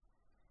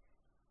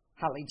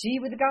Holly G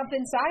with the Golf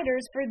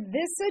Insiders for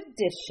this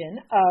edition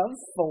of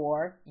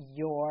For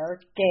Your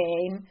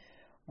Game.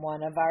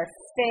 One of our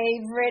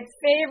favorite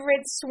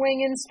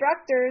swing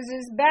instructors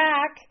is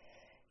back.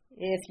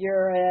 If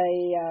you're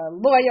a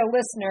loyal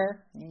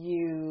listener,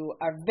 you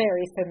are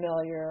very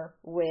familiar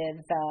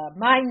with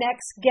my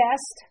next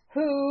guest,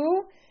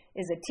 who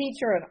is a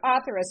teacher, an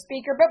author, a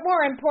speaker, but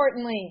more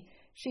importantly,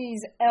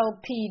 she's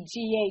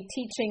LPGA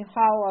Teaching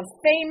Hall of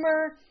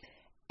Famer,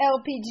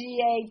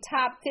 LPGA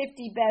Top 50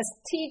 Best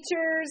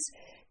Teachers,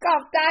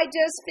 Golf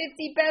Digest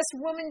 50 Best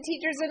Women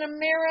Teachers in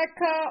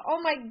America.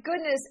 Oh my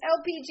goodness,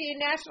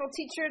 LPGA National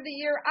Teacher of the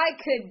Year. I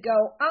could go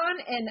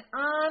on and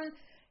on.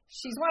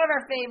 She's one of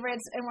our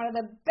favorites and one of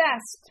the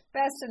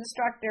best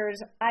instructors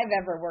I've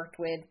ever worked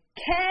with.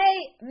 Kay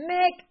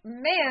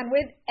McMahon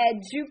with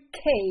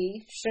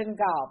Education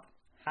Golf.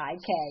 Hi,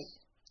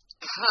 Kay.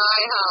 Hi,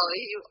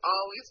 Holly. You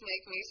always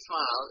make me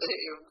smile.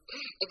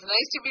 It's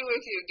nice to be with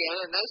you again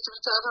and nice to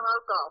be talking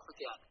about golf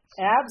again.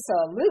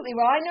 Absolutely.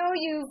 Well, I know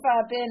you've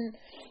been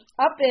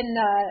up in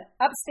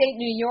upstate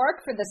New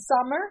York for the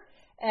summer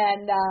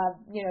and,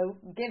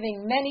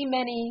 giving many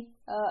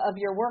of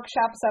your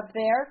workshops up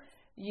there.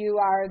 You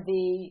are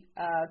the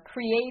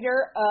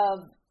creator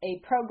of a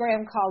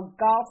program called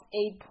Golf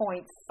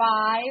 8.5,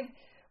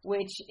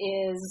 which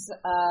is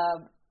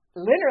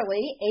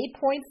literally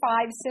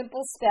 8.5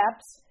 simple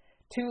steps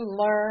to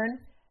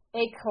learn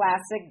a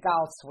classic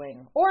golf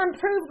swing or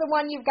improve the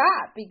one you've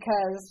got,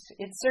 because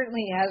it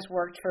certainly has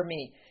worked for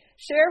me.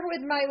 Share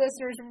with my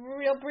listeners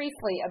real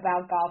briefly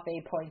about Golf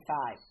 8.5.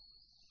 Certainly.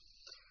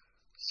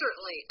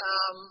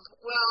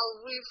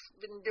 We've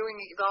been doing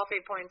Golf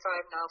 8.5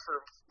 now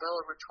for well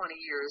over 20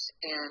 years,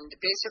 and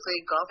basically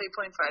Golf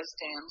 8.5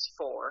 stands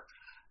for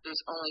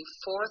there's only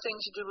 4 things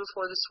you do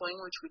before the swing,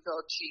 which we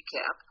call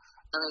GCAP,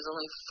 and there's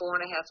only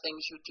 4.5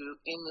 things you do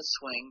in the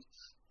swing.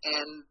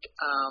 And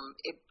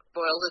it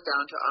boiled it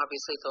down to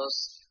obviously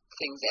those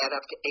things add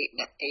up to 8.5.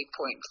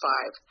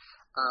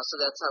 So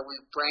that's how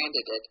we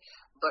branded it.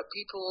 But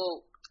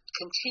people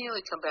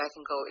continually come back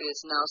and go, it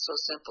is now so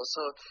simple.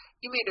 So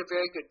you made a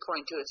very good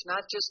point too. It's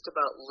not just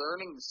about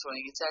learning the swing.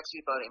 It's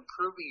actually about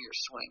improving your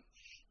swing.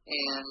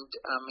 And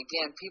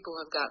again, people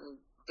have gotten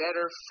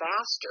better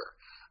faster,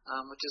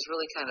 which is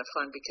really kind of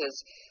fun because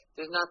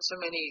there's not so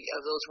many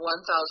of those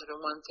 1,001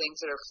 things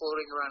that are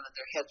floating around in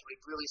their heads.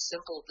 We've really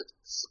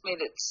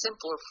made it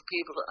simpler for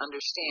people to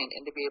understand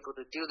and to be able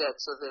to do that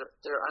so that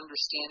they're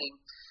understanding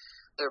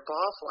their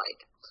ball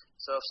flight.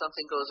 So if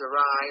something goes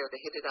awry or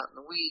they hit it out in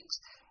the weeds,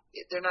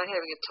 they're not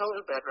having a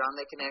total bad round.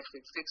 They can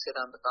actually fix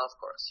it on the golf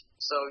course.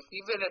 So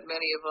you've been at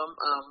many of them,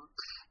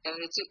 and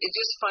it's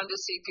just fun to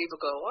see people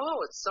go,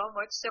 oh, it's so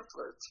much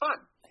simpler. It's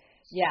fun.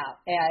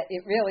 Yeah,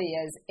 it really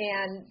is.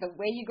 And the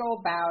way you go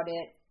about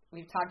it,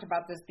 we've talked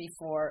about this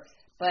before,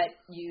 but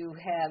you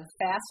have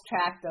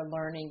fast-tracked the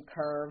learning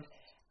curve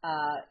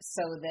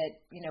so that,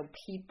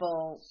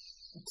 people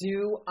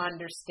do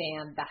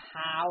understand the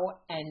how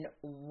and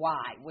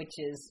why, which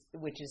is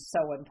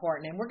so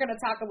important. And we're going to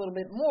talk a little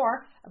bit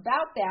more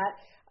about that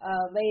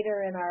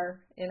later in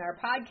our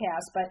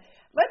podcast. But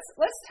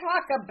let's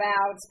talk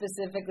about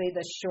specifically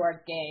the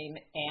short game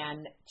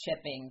and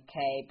chipping,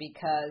 Kay,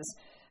 because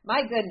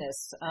my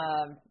goodness,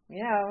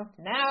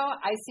 now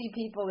I see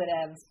people that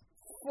have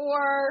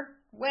 4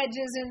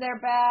 wedges in their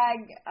bag.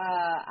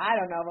 I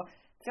don't know,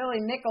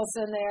 Philly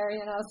Mickelson there,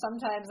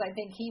 sometimes I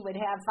think he would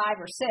have 5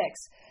 or 6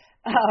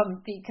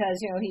 because,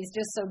 he's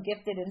just so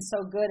gifted and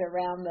so good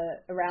around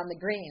the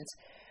greens.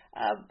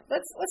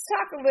 Let's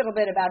talk a little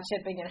bit about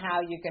chipping and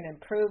how you can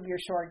improve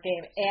your short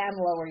game and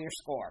lower your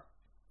score.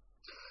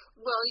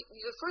 Well,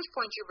 the first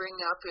point you bring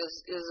up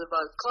is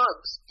about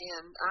clubs,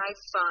 and I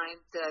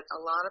find that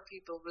a lot of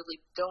people really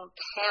don't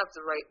have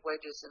the right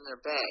wedges in their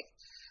bag.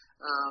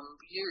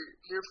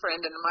 Your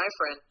friend and my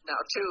friend now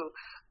too,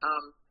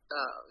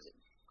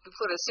 who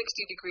put a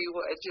 60-degree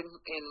wedge in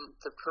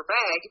her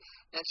bag,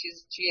 and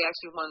she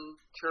actually won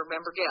her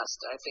member guest,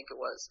 I think it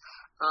was.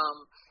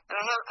 And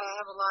I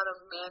have a lot of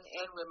men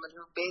and women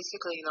who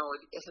basically,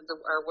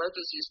 our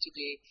wedges used to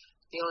be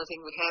the only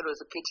thing we had was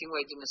a pitching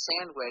wedge and a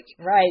sand wedge.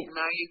 Right. And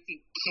now you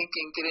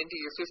can get into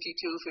your 52,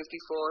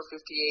 54,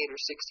 58,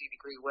 or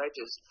 60-degree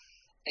wedges.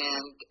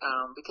 And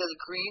because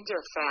greens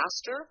are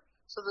faster,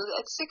 so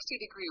that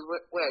 60-degree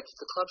wedge,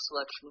 the club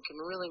selection,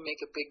 can really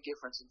make a big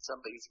difference in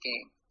somebody's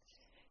game.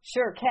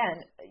 Sure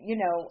can.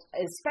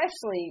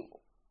 Especially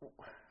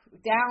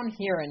down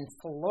here in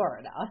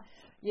Florida,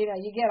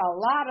 you get a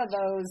lot of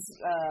those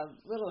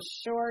little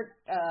short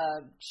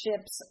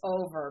chips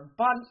over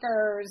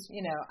bunkers,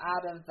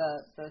 out of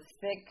the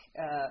thick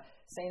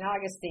St.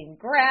 Augustine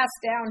grass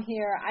down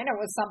here. I know it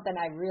was something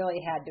I really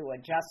had to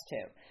adjust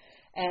to.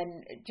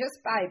 And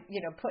just by,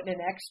 putting an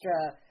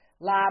extra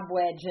lob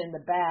wedge in the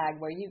bag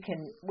where you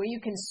can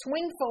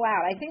swing full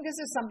out. I think this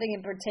is something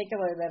in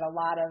particular that a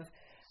lot of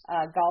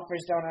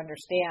golfers don't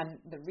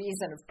understand. The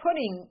reason of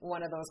putting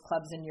one of those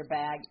clubs in your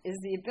bag is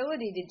the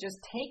ability to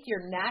just take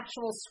your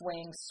natural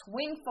swing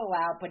full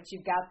out, but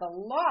you've got the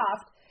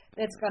loft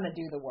that's going to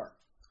do the work.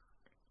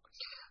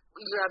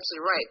 You're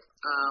absolutely right.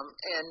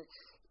 And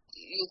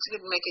it's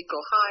going to make it go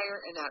higher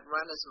and not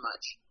run as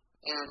much.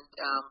 And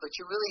but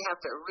you really have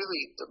to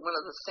one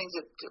of the things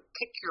to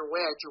pick your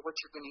wedge or what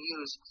you're going to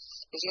use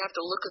is you have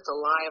to look at the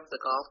lie of the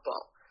golf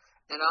ball.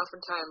 And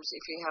oftentimes,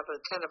 if you have a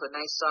kind of a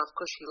nice soft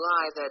cushy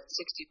lie, that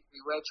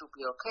 60-degree wedge will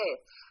be okay.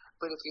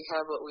 But if you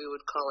have what we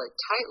would call a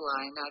tight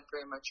lie, not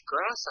very much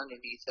grass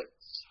underneath it,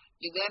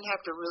 you then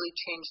have to really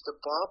change the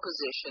ball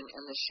position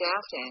and the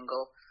shaft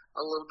angle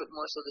a little bit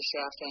more so the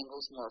shaft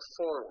angle's more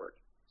forward.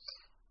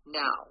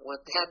 Now,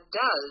 what that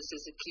does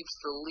is it keeps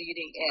the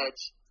leading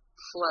edge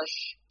flush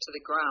to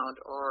the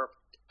ground or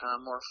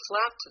more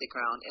flat to the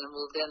ground, and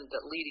then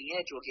the leading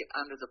edge will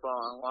get under the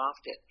ball and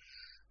loft it.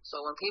 So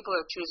when people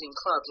are choosing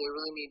clubs, they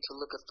really need to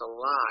look at the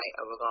lie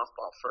of a golf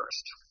ball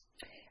first.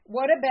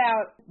 What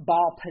about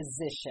ball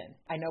position?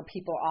 I know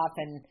people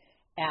often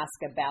ask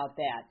about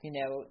that,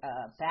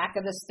 back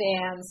of the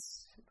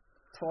stance,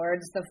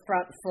 towards the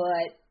front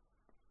foot.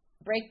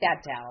 Break that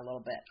down a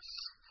little bit.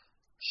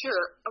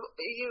 Sure.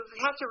 You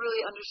have to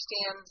really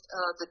understand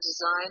the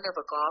design of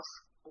a golf.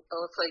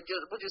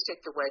 We'll just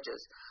take the wedges,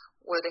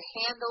 where the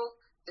handle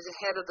is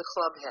ahead of the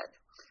club head.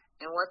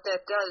 And what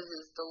that does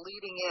is the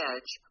leading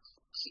edge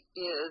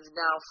is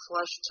now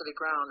flush to the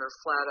ground or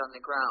flat on the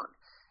ground.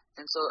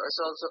 And so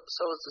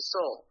is the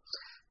sole.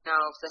 Now,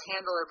 if the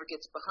handle ever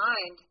gets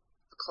behind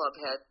the club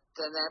head,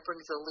 then that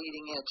brings the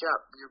leading edge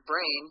up. Your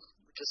brain,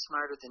 which is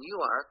smarter than you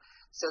are,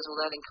 says,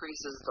 well, that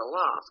increases the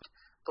loft.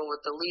 But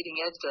what the leading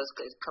edge does,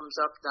 it comes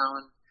up now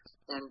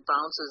and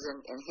bounces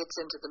and hits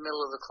into the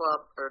middle of the club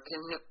or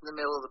in the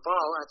middle of the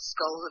ball, and it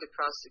sculls it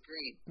across the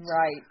green.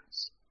 Right.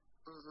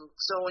 Mm-hmm.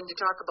 So when you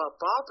talk about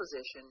ball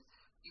position,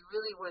 you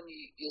really, when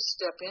you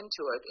step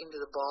into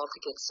the ball to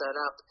get set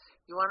up,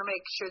 you want to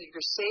make sure that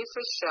your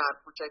safest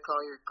shot, which I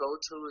call your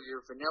go-to or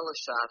your vanilla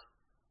shot,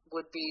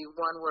 would be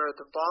one where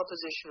the ball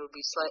position would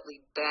be slightly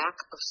back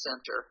of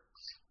center,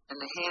 and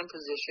the hand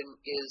position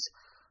is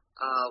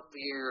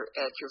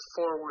at your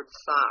forward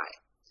thigh.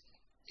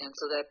 And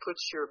so that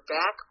puts your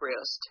back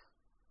wrist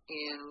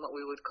in what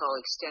we would call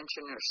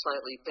extension or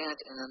slightly bent.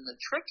 And then the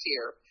trick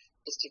here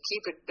is to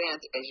keep it bent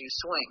as you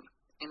swing,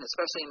 and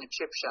especially in a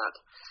chip shot.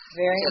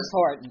 Very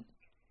important.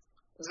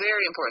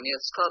 Very important.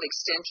 It's called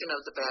extension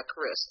of the back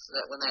wrist,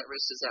 that when that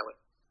wrist is that way.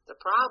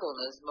 The problem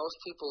is most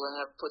people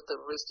have put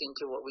the wrist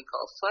into what we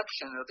call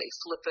flexion, or they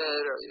flip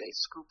it, or they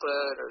scoop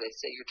it, or they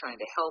say you're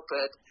trying to help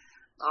it.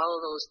 All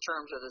of those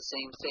terms are the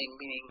same thing,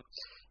 meaning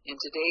in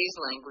today's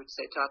language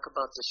they talk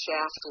about the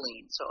shaft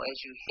lean. So as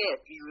you hit,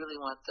 you really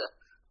want the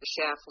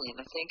shaft lean.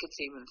 I think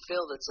it's even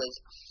Phil that says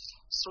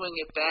swing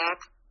it back,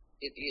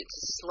 it's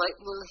a slight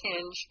little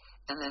hinge,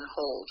 and then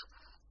hold.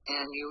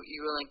 And you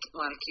really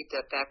want to keep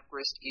that back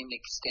wrist in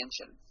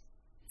extension.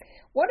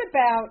 What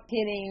about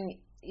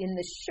hitting in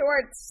the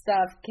short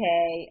stuff,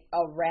 Kay,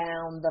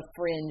 around the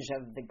fringe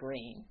of the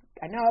green?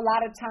 I know a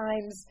lot of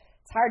times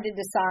it's hard to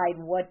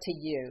decide what to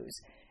use.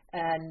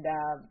 And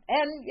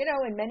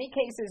in many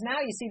cases now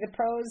you see the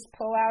pros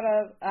pull out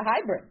a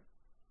hybrid.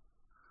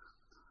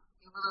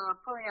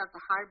 Pulling out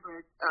the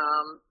hybrid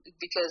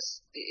because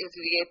if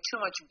you get too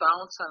much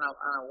bounce on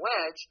a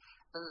wedge,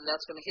 then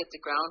that's going to hit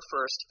the ground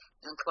first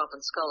and come up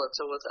and scull it.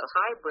 So with a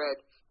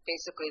hybrid,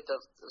 basically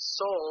the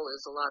sole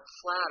is a lot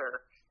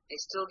flatter. It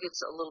still gets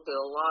a little bit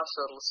of loft,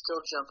 so it'll still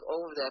jump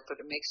over that, but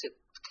it makes it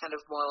kind of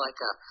more like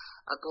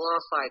a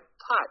glorified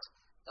putt.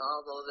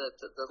 Although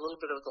the little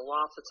bit of the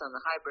loft that's on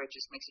the hybrid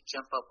just makes it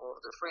jump up over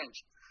the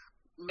fringe.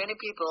 Many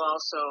people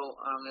also,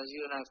 as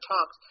you and I have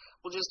talked,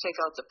 will just take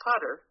out the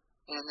putter,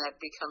 and that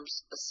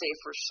becomes a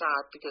safer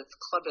shot because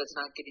the club head's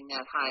not getting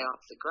that high off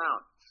the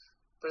ground.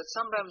 But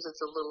sometimes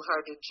it's a little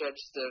hard to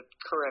judge the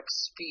correct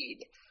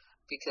speed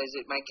because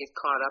it might get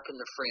caught up in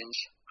the fringe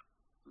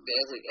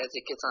as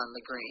it gets on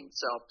the green.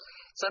 So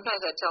sometimes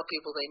I tell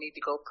people they need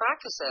to go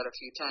practice that a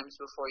few times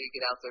before you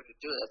get out there to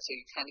do that, so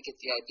you kind of get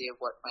the idea of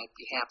what might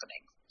be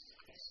happening.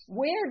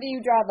 Where do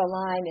you draw the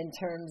line in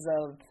terms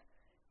of,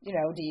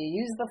 do you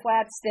use the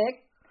flat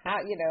stick?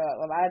 How,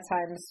 a lot of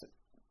times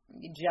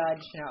you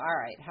judge, all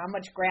right, how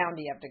much ground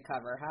do you have to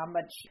cover?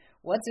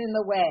 What's in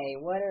the way?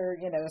 What are,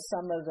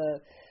 some of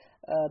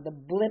the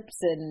blips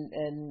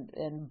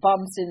and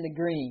bumps in the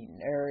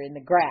green or in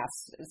the grass.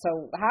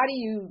 So how do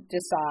you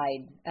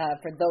decide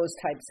for those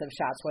types of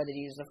shots, whether to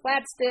use a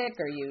flat stick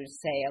or use,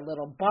 say, a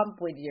little bump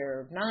with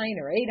your 9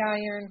 or 8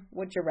 iron?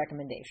 What's your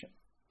recommendation?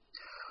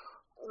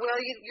 Well,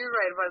 you're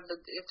right.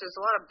 If there's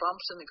a lot of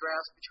bumps in the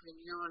grass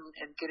between you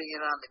and getting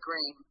it on the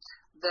green,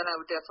 then I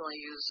would definitely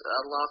use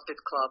a lofted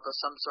club of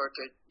some sort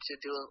to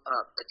do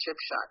a chip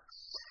shot.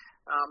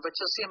 But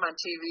you'll see them on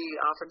TV.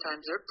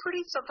 Oftentimes, they're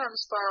sometimes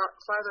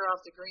farther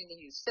off the green than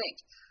you think.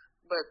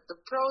 But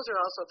the pros are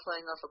also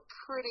playing off a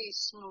pretty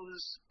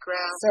smooth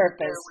grass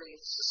surface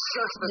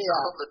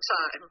all the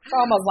time. It's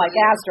almost like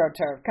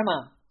AstroTurf. Come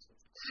on.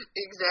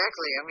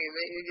 Exactly. I mean,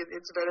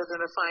 it's better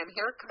than a fine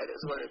haircut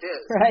is what it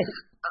is. Right.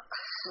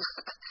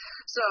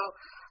 So,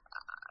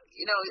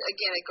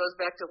 again, it goes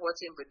back to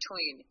what's in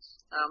between.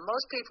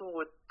 Most people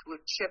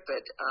would chip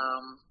it,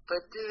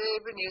 but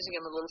they've been using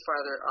them a little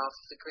farther off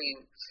the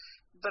green.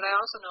 But I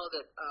also know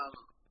that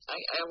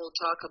I will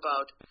talk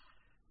about,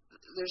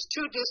 there's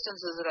two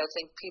distances that I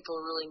think people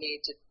really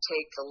need to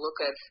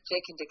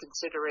take into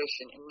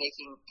consideration in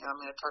making, I'm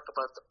going to talk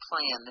about the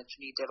plan, that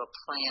you need to have a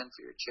plan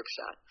for your chip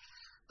shot.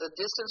 The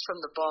distance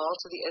from the ball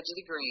to the edge of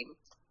the green,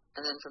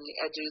 and then from the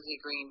edge of the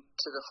green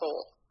to the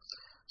hole.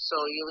 So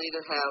you'll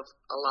either have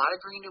a lot of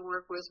green to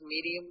work with,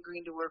 medium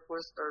green to work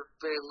with, or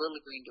very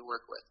little green to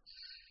work with.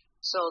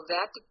 So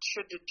that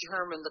should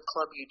determine the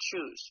club you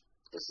choose.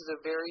 This is a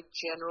very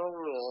general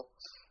rule,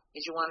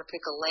 is you want to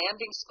pick a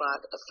landing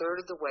spot a third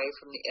of the way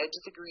from the edge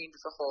of the green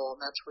to the hole,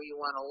 and that's where you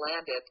want to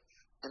land it,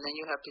 and then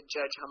you have to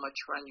judge how much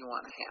run you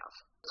want to have.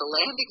 The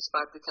landing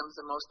spot becomes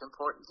the most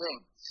important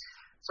thing.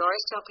 So I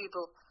always tell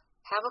people,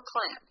 have a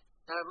plan.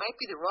 Now, it might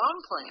be the wrong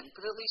plan,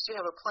 but at least you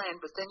have a plan,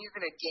 but then you're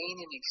going to gain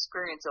an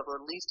experience of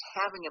at least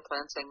having a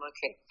plan, saying,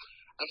 okay,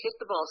 I hit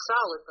the ball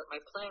solid, but my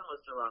plan was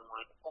the wrong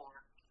one, or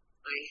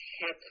I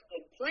had a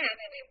good plan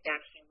and it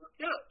actually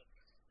worked out.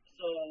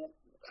 So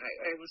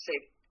I would say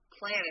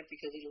plan it,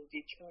 because it'll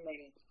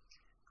determine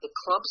the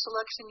club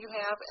selection you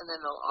have, and then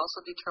it'll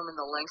also determine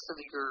the length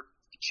of your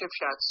chip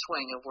shot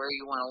swing of where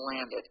you want to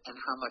land it and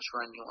how much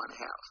run you want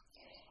to have.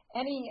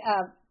 Any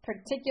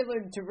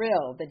particular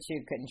drill that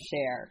you can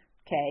share,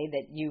 Kay,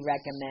 that you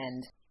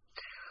recommend?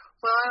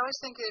 Well, I always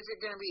think that if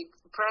you're going to be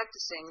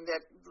practicing,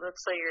 that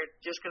let's say you're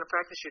just going to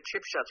practice your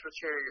chip shots, which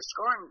are your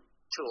scoring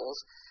tools,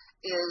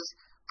 is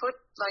put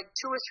like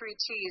 2 or 3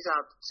 tees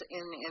out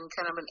in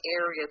kind of an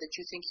area that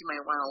you think you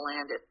might want to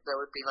land it that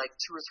would be like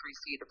 2 or 3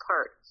 feet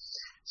apart,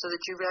 so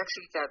that you're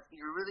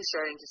really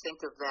starting to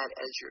think of that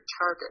as your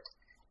target.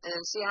 And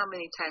then see how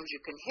many times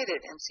you can hit it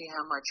and see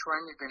how much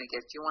run you're going to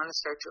get. You want to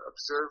start to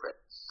observe it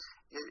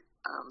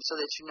so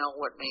that you know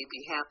what may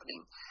be happening.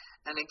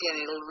 And again,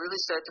 it'll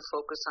really start to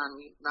focus on,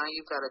 now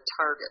you've got a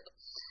target.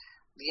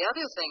 The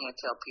other thing I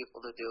tell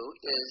people to do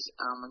is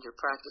when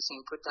you're practicing,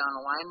 put down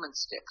alignment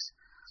sticks.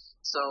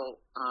 So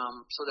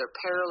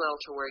they're parallel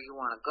to where you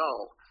want to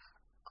go.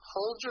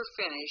 Hold your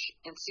finish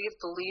and see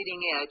if the leading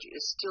edge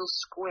is still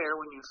square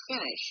when you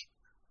finish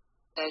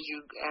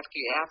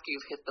after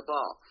you've hit the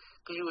ball.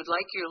 Because you would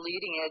like your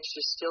leading edge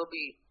to still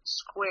be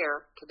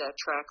square to that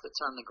track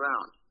that's on the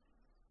ground.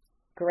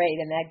 Great,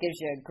 and that gives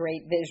you a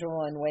great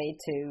visual and way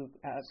to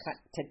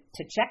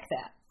check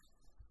that.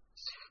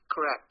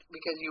 Correct,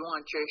 because you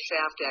want your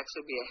shaft to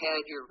actually be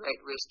ahead, your right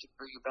wrist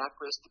or your back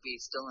wrist to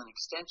be still an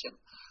extension.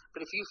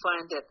 But if you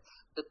find that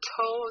the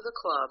toe of the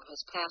club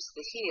has passed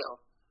the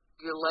heel,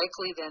 you're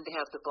likely then to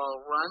have the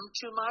ball run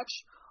too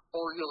much,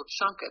 or you'll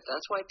chunk it.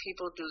 That's why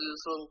people do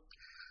these little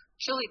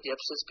chili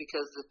dips, is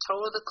because the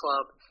toe of the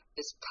club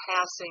is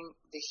passing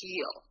the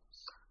heel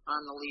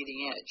on the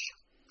leading edge.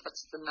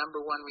 That's the number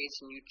one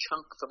reason you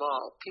chunk the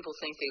ball. People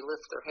think they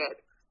lift their head.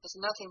 It has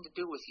nothing to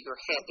do with your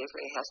head. It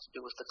has to do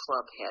with the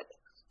club head.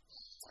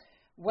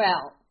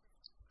 Well,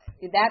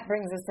 that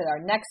brings us to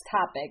our next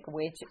topic,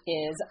 which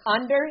is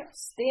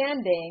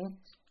understanding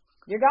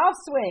your golf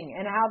swing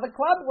and how the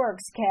club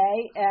works,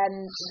 Kay.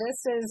 And this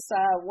is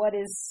what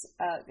is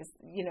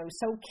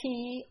so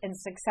key and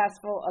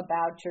successful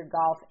about your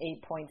Golf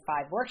 8.5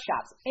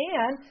 workshops.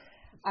 And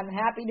I'm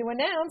happy to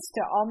announce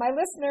to all my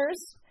listeners,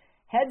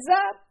 heads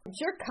up,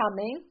 you're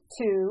coming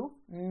to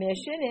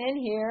Mission Inn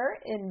here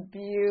in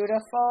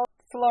beautiful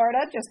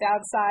Florida, just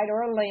outside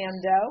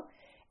Orlando.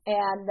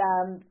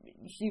 And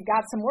you've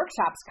got some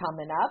workshops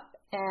coming up.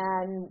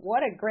 And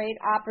what a great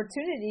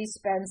opportunity to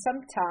spend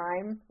some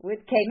time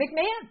with Kay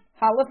McMahon,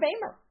 Hall of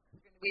Famer.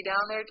 We're going to be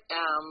down there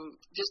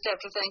just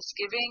after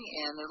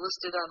Thanksgiving, and they're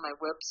listed on my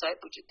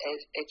website, which is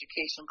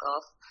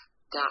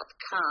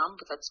educationgolf.com,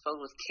 but that's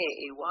spelled with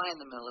K-A-Y in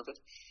the middle of it.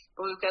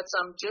 But we've got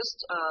some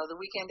just the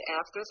weekend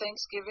after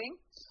Thanksgiving,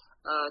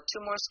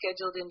 2 more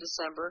scheduled in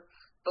December.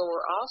 But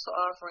we're also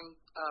offering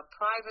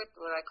private,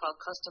 what I call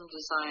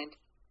custom-designed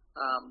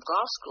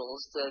golf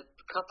schools that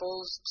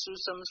couples,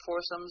 twosomes,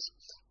 foursomes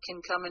can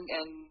come in,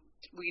 and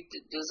we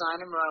design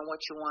them around what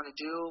you want to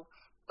do,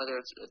 whether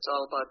it's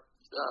all about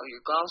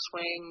your golf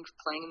swing,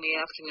 playing in the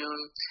afternoon,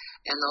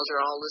 and those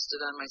are all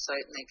listed on my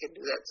site, and they can do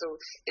that. So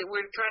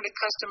we're trying to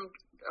custom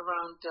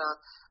around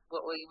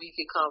what we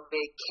could call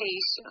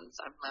vacations.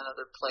 I'm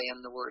another play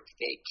on the word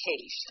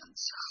vacations.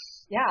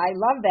 Yeah, I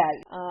love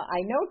that. I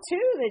know,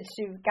 too, that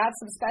you've got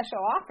some special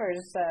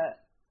offers,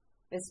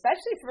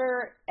 especially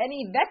for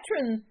any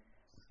veteran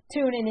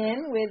tuning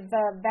in with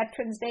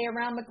Veterans Day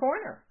around the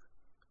corner.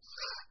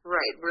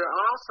 Right. We're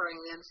offering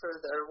then for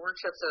the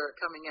workshops that are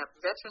coming up,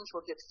 veterans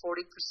will get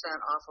 40%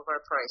 off of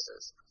our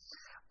prices.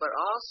 But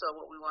also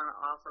what we want to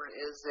offer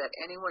is that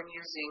anyone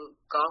using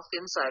Golf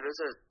Insiders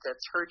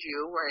that's heard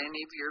you or any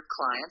of your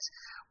clients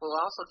will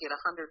also get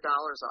 $100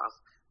 off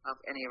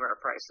of any of our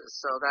prices.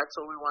 So that's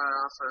what we want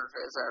to offer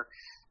as our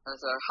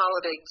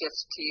holiday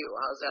gift to you.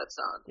 How's that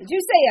sound? Did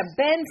you say a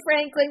Ben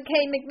Franklin K.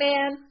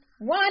 McMahon?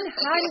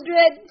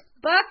 $100?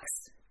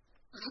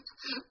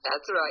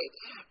 That's right.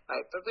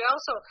 Right. But we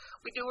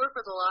do work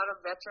with a lot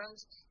of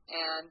veterans,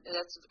 and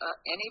that's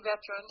any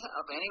veteran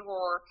of any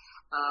war.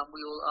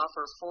 We will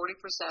offer 40%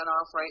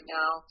 off right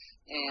now,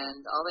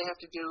 and all they have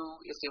to do,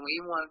 if they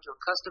even want to do a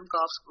custom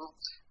golf school,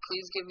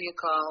 please give me a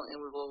call,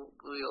 and we will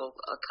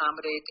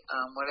accommodate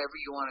whatever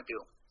you want to do.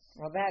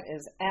 Well, that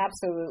is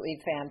absolutely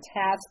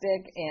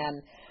fantastic,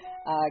 and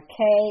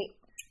Kay,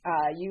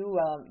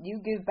 you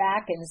give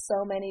back in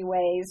so many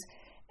ways.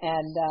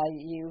 And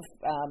you've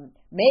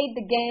made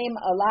the game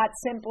a lot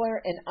simpler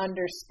and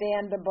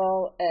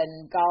understandable,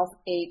 and Golf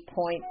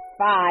 8.5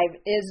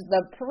 is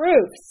the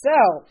proof.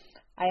 So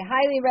I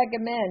highly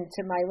recommend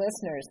to my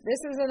listeners, this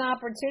is an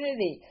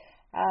opportunity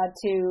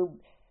to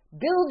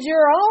build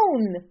your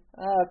own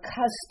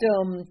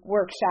custom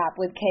workshop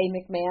with Kay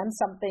McMahon,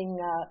 something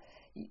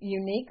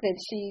unique that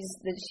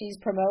she's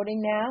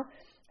promoting now.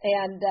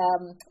 And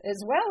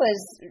as well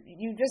as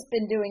you've just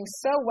been doing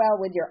so well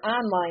with your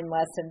online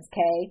lessons,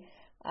 Kay.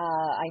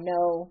 I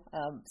know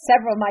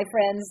several of my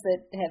friends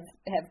that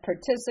have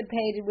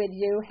participated with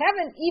you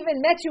haven't even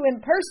met you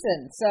in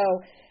person. So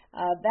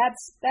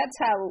that's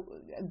how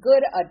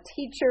good a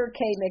teacher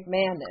Kay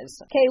McMahon is.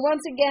 Kay,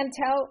 once again,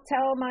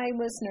 tell my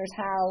listeners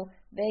how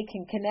they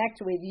can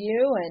connect with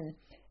you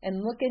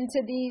and look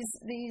into these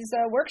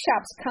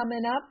workshops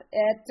coming up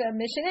at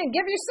Mission Inn.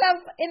 Give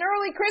yourself an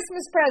early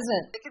Christmas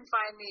present. They can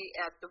find me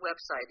at the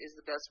website is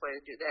the best way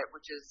to do that,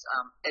 which is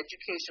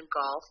Education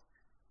Golf.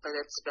 But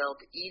it's spelled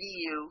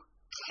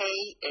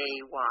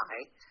EDUKAYTION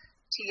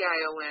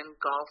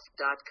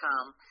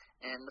golf.com.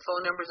 And the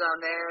phone number's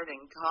on there. They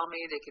can call me.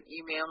 They can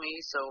email me.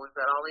 So we've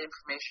got all the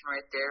information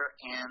right there.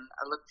 And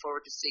I look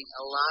forward to seeing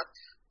a lot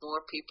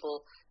more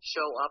people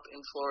show up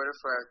in Florida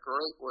for our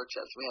great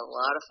workshops. We have a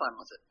lot of fun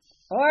with it.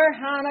 Or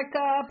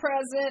Hanukkah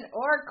present,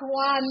 or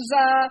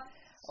Kwanzaa,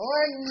 or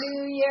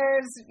New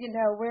Year's. You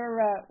know,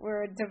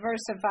 we're a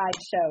diversified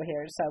show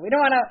here, so we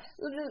don't want to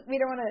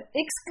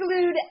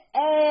exclude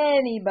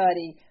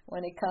anybody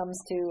when it comes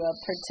to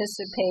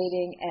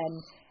participating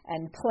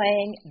and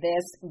playing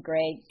this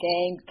great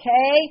game.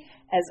 Kay,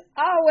 as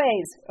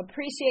always,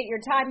 appreciate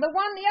your time. The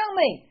one, the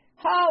only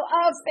Hall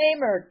of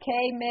Famer,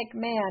 Kay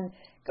McMahon.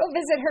 Go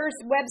visit her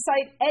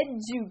website,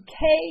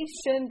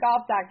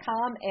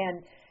 educationgolf.com,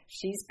 and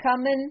she's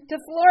coming to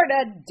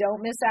Florida.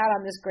 Don't miss out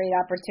on this great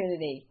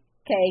opportunity.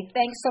 Okay,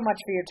 thanks so much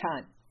for your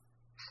time.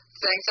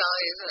 Thanks,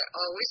 Holly. As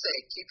I always say,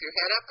 keep your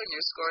head up and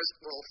your scores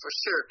will for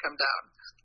sure come down.